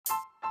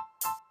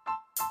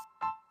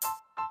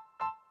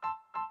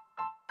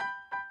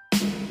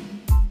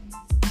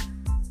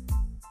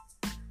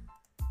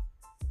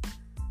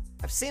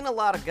I've seen a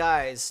lot of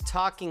guys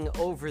talking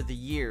over the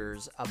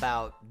years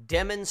about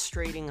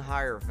demonstrating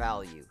higher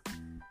value,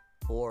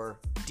 or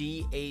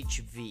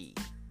DHV.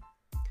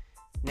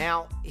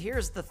 Now,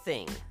 here's the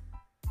thing.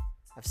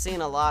 I've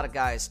seen a lot of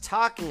guys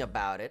talking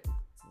about it,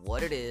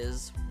 what it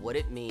is, what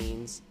it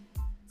means,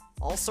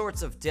 all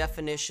sorts of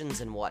definitions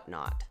and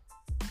whatnot.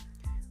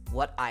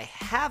 What I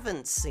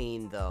haven't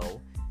seen, though,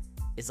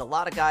 is a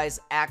lot of guys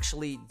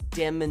actually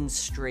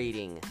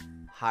demonstrating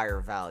higher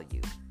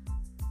value.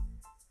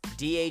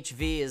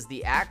 DHV is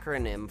the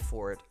acronym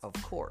for it, of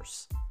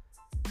course.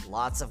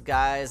 Lots of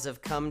guys have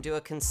come to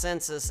a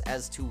consensus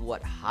as to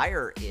what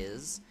higher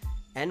is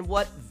and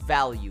what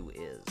value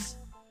is.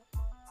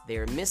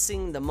 They're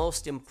missing the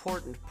most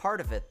important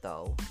part of it,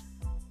 though: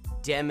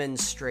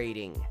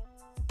 demonstrating.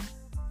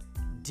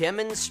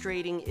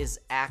 Demonstrating is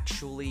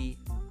actually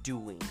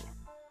doing.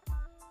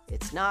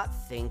 It's not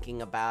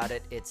thinking about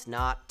it, it's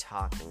not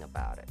talking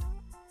about it.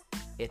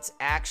 It's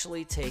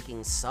actually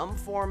taking some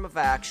form of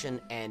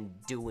action and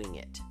doing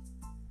it.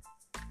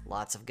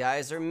 Lots of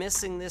guys are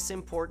missing this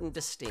important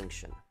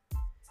distinction.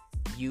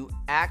 You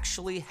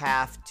actually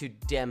have to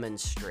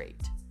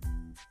demonstrate.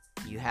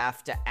 You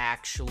have to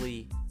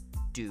actually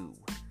do.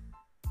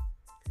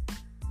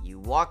 You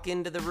walk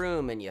into the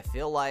room and you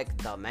feel like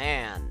the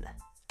man,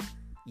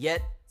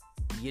 yet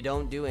you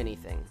don't do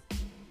anything.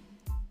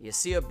 You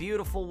see a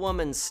beautiful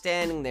woman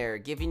standing there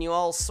giving you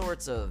all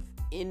sorts of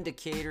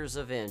indicators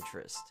of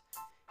interest,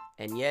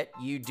 and yet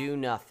you do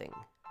nothing.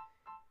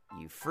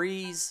 You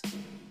freeze,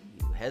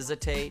 you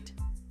hesitate,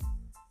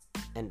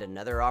 and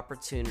another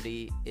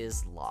opportunity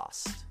is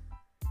lost.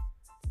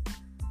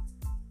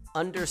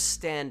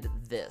 Understand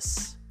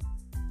this.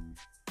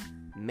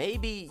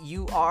 Maybe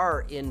you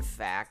are, in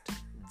fact,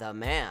 the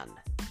man.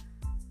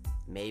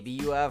 Maybe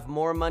you have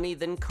more money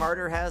than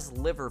Carter has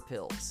liver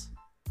pills.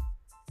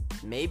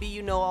 Maybe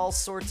you know all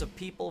sorts of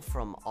people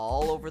from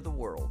all over the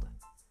world.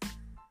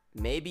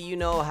 Maybe you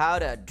know how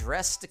to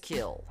dress to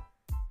kill.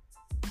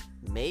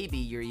 Maybe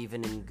you're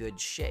even in good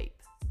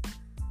shape.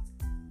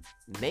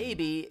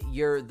 Maybe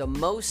you're the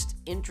most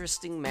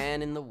interesting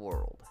man in the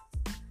world.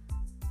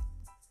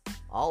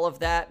 All of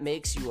that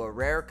makes you a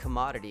rare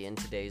commodity in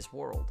today's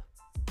world.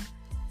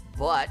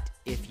 But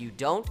if you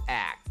don't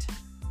act,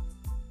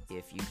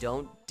 if you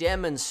don't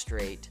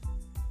demonstrate,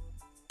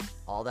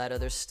 all that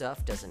other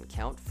stuff doesn't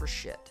count for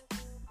shit.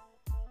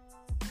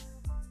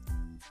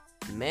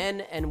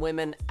 Men and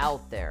women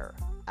out there,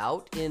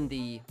 out in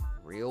the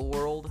real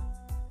world,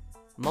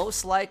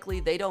 most likely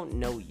they don't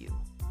know you.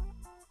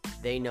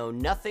 They know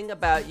nothing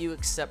about you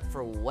except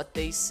for what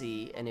they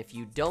see, and if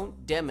you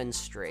don't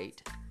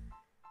demonstrate,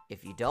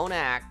 if you don't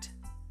act,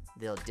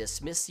 they'll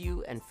dismiss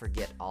you and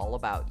forget all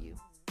about you.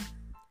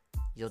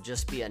 You'll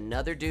just be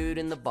another dude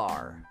in the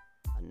bar,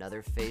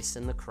 another face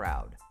in the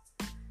crowd.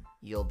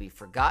 You'll be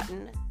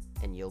forgotten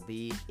and you'll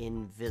be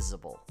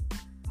invisible.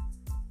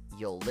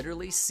 You'll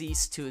literally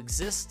cease to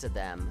exist to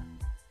them,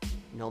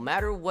 no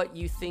matter what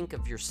you think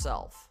of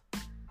yourself,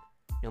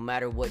 no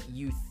matter what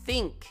you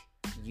think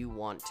you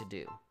want to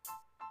do.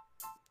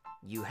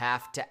 You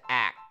have to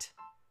act.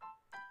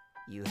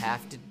 You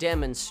have to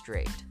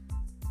demonstrate.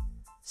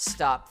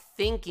 Stop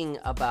thinking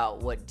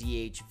about what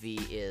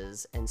DHV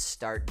is and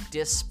start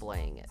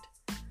displaying it.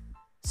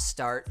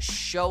 Start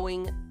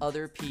showing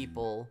other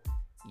people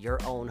your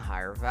own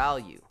higher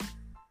value.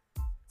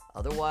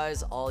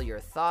 Otherwise, all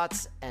your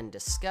thoughts and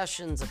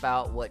discussions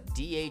about what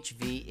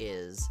DHV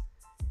is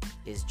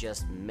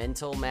just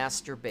mental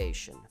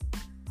masturbation.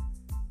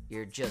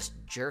 You're just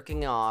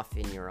jerking off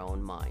in your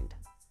own mind.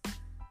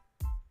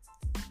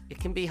 It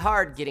can be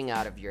hard getting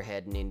out of your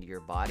head and into your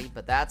body,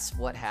 but that's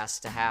what has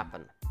to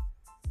happen.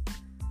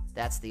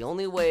 That's the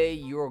only way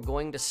you're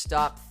going to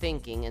stop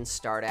thinking and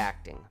start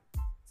acting.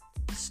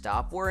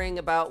 Stop worrying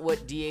about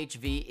what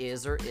DHV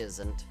is or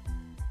isn't.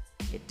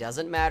 It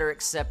doesn't matter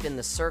except in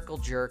the circle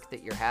jerk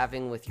that you're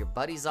having with your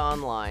buddies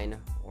online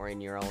or in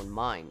your own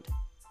mind.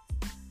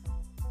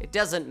 It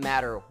doesn't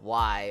matter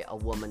why a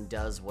woman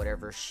does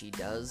whatever she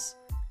does.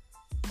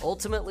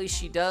 Ultimately,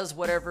 she does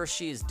whatever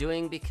she is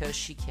doing because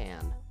she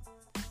can.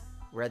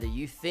 Whether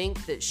you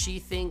think that she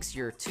thinks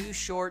you're too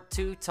short,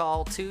 too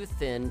tall, too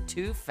thin,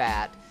 too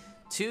fat,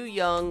 too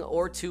young,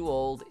 or too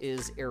old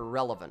is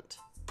irrelevant.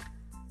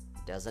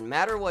 Doesn't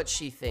matter what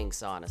she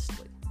thinks,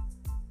 honestly.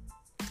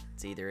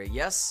 It's either a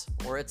yes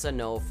or it's a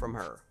no from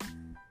her.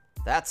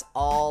 That's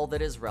all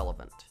that is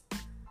relevant.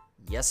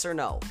 Yes or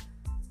no.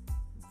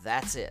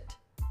 That's it.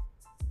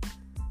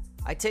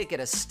 I take it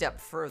a step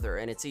further,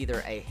 and it's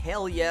either a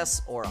hell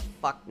yes or a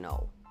fuck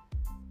no.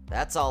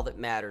 That's all that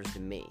matters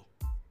to me.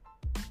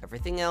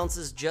 Everything else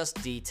is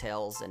just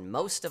details, and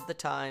most of the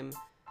time,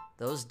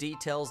 those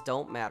details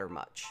don't matter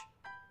much.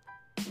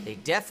 They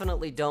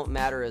definitely don't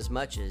matter as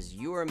much as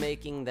you are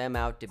making them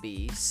out to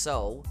be,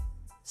 so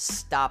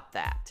stop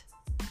that.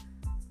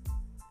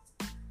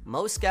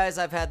 Most guys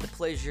I've had the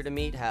pleasure to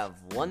meet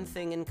have one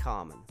thing in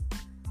common.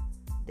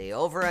 They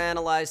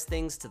overanalyze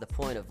things to the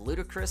point of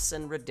ludicrous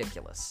and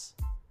ridiculous.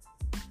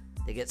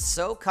 They get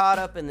so caught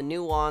up in the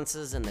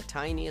nuances and the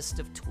tiniest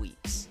of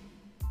tweaks.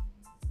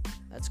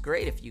 That's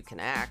great if you can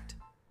act.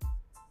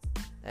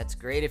 That's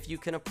great if you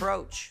can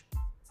approach.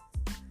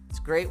 It's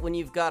great when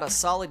you've got a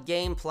solid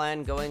game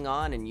plan going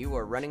on and you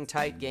are running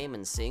tight game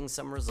and seeing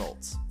some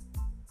results.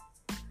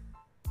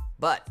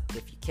 But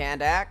if you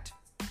can't act,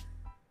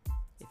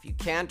 if you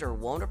can't or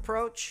won't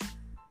approach,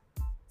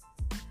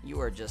 you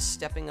are just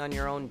stepping on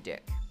your own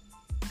dick.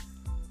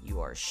 You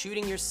are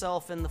shooting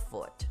yourself in the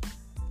foot.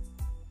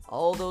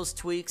 All those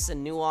tweaks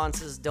and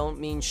nuances don't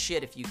mean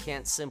shit if you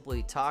can't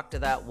simply talk to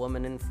that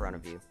woman in front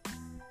of you.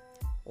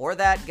 Or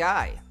that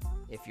guy,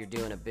 if you're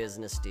doing a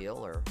business deal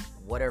or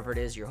whatever it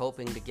is you're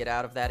hoping to get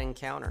out of that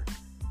encounter.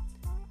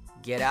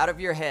 Get out of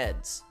your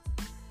heads.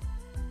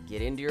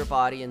 Get into your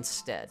body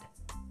instead.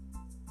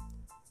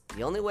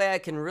 The only way I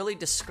can really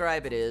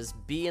describe it is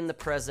be in the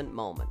present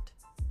moment.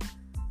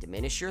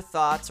 Diminish your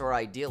thoughts or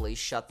ideally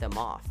shut them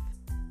off,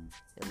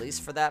 at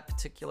least for that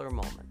particular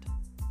moment.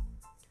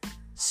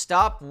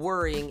 Stop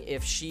worrying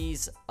if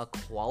she's a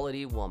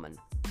quality woman.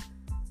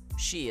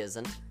 She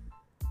isn't.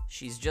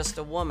 She's just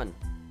a woman.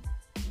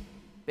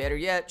 Better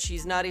yet,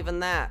 she's not even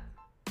that.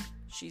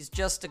 She's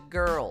just a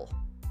girl.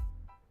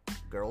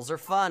 Girls are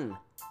fun.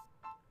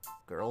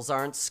 Girls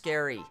aren't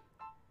scary.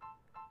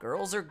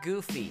 Girls are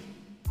goofy.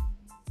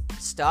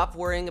 Stop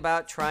worrying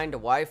about trying to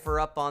wife her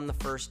up on the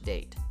first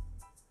date.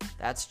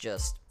 That's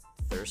just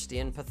thirsty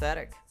and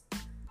pathetic.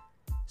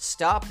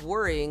 Stop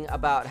worrying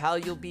about how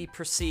you'll be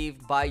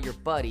perceived by your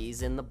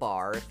buddies in the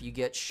bar if you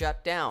get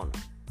shut down.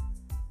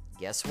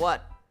 Guess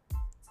what?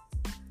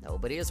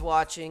 Nobody is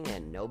watching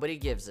and nobody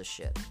gives a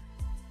shit.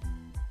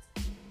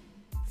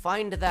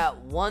 Find that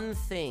one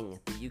thing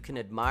that you can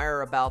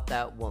admire about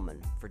that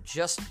woman for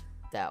just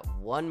that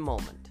one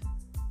moment.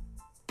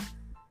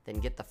 Then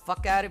get the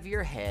fuck out of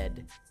your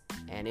head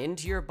and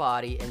into your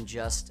body and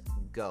just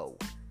go.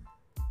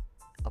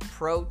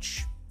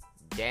 Approach,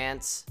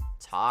 dance,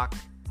 talk,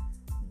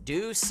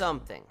 do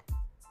something.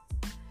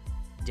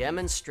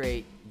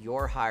 Demonstrate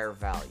your higher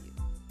value.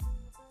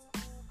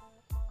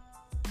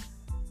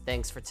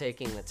 Thanks for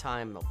taking the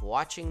time of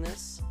watching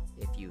this.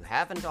 If you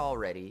haven't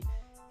already,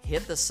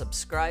 hit the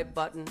subscribe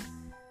button,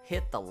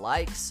 hit the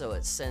like so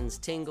it sends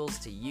tingles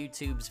to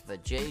YouTube's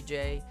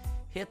vajayjay,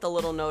 hit the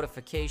little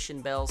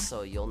notification bell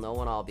so you'll know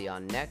when I'll be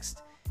on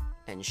next,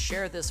 and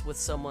share this with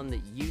someone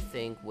that you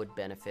think would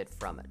benefit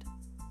from it.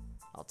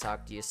 I'll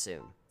talk to you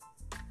soon.